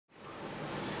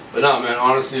But no, man,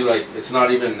 honestly, like, it's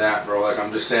not even that, bro. Like,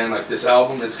 I'm just saying, like, this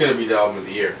album, it's gonna be the album of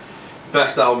the year.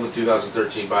 Best album of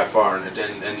 2013 by far, and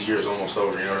the year's almost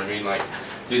over, you know what I mean? Like,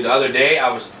 dude, the other day, I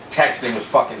was texting with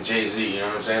fucking Jay-Z, you know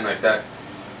what I'm saying? Like that,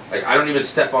 like, I don't even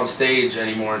step on stage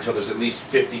anymore until there's at least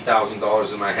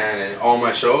 $50,000 in my hand, and all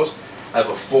my shows, I have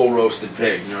a full roasted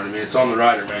pig, you know what I mean? It's on the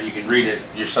rider, man. You can read it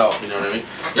yourself, you know what I mean?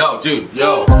 Yo, dude,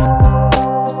 yo.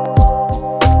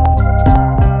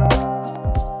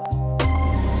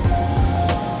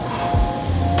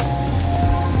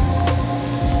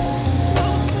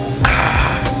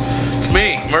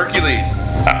 Merkules.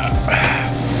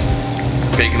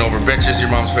 Baking over bitches, your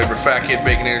mom's favorite fat kid,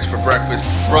 baconators for breakfast.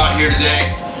 Brought here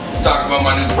today to talk about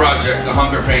my new project, the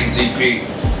Hunger Pains EP.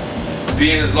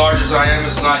 Being as large as I am,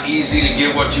 it's not easy to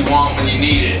get what you want when you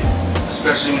need it,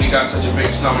 especially when you got such a big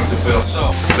stomach to fill.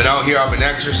 So, I've been out here, I've been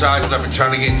exercising, I've been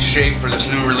trying to get in shape for this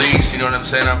new release, you know what I'm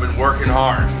saying? I've been working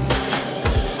hard.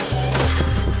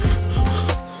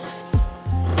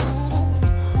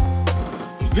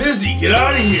 Busy, get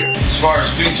out of here. As far as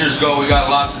features go, we got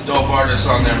lots of dope artists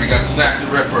on there. We got Snack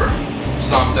the Ripper,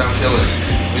 Stompdown Killers.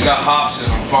 We got Hobson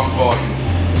on Funk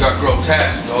Volume. We got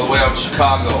Grotesque all the way out in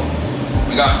Chicago.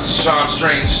 We got Sean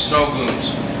Strange, Snow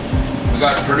Goons. We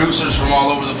got producers from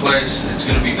all over the place. It's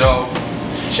gonna be dope.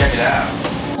 Check it out.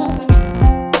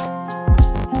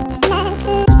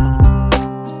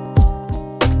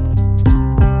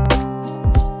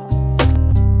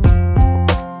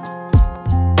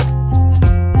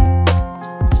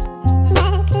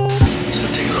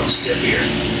 Sip here.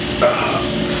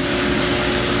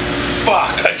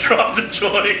 Fuck, I dropped the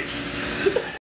joints.